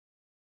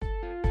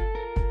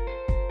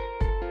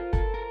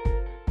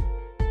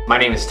My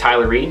name is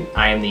Tyler Reid.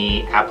 I am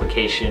the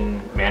application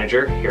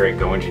manager here at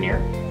GoEngineer,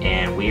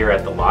 and we are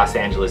at the Los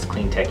Angeles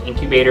Clean Tech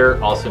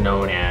Incubator, also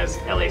known as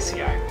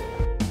LACI.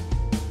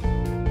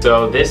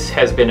 So this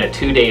has been a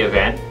two-day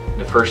event.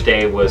 The first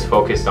day was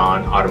focused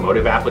on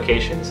automotive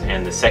applications,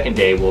 and the second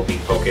day will be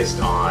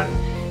focused on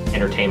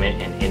entertainment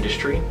and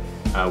industry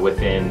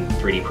within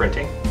 3D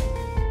printing.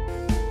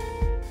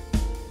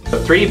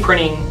 So 3D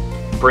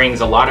printing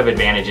brings a lot of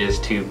advantages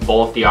to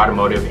both the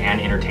automotive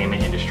and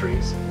entertainment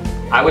industries.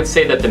 I would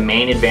say that the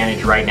main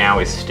advantage right now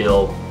is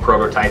still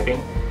prototyping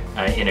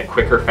in a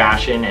quicker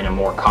fashion and a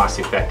more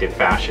cost-effective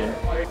fashion.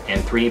 And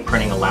 3D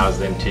printing allows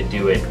them to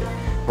do it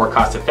more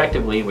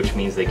cost-effectively, which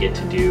means they get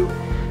to do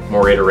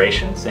more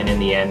iterations, and in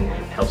the end,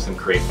 it helps them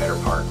create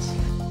better parts.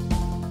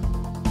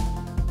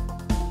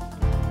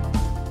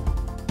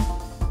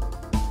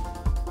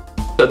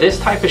 So this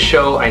type of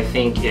show, I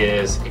think,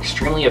 is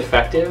extremely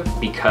effective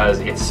because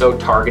it's so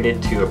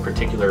targeted to a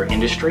particular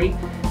industry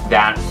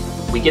that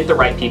we get the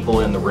right people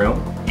in the room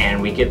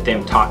and we get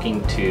them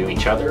talking to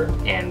each other,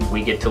 and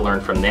we get to learn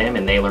from them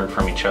and they learn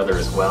from each other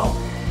as well.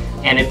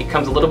 And it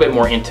becomes a little bit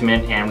more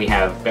intimate, and we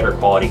have better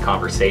quality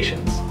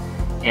conversations.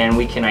 And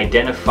we can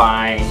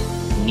identify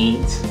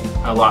needs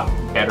a lot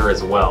better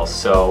as well.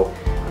 So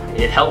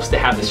it helps to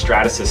have the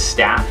Stratasys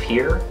staff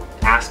here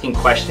asking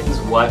questions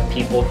what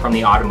people from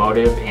the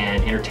automotive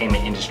and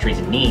entertainment industries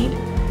need,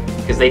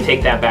 because they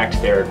take that back to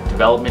their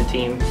development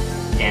team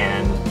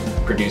and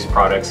produce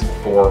products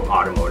for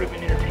automotive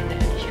and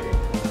entertainment industry.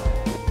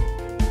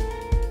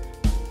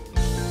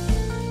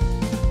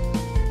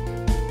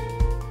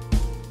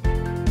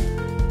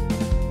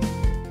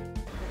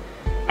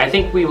 I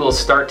think we will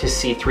start to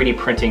see 3D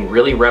printing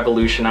really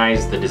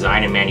revolutionize the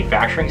design and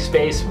manufacturing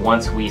space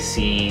once we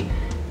see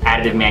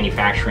additive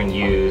manufacturing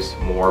used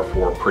more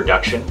for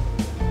production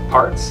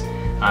parts.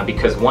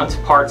 Because once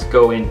parts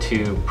go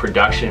into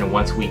production and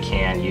once we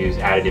can use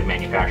additive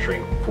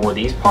manufacturing for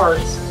these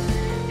parts,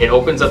 it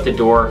opens up the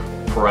door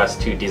for us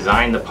to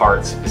design the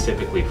parts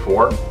specifically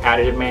for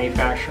additive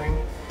manufacturing.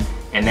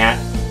 And that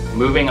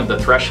moving of the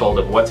threshold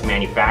of what's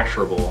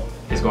manufacturable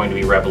is going to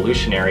be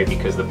revolutionary,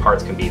 because the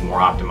parts can be more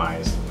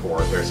optimized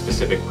for their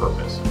specific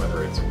purpose,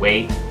 whether it's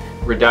weight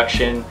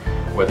reduction,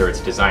 whether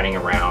it's designing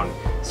around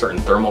certain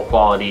thermal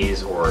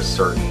qualities or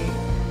certain,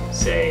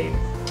 say,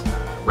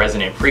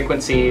 resonant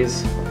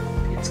frequencies.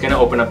 It's going to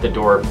open up the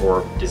door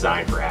for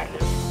design for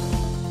additive.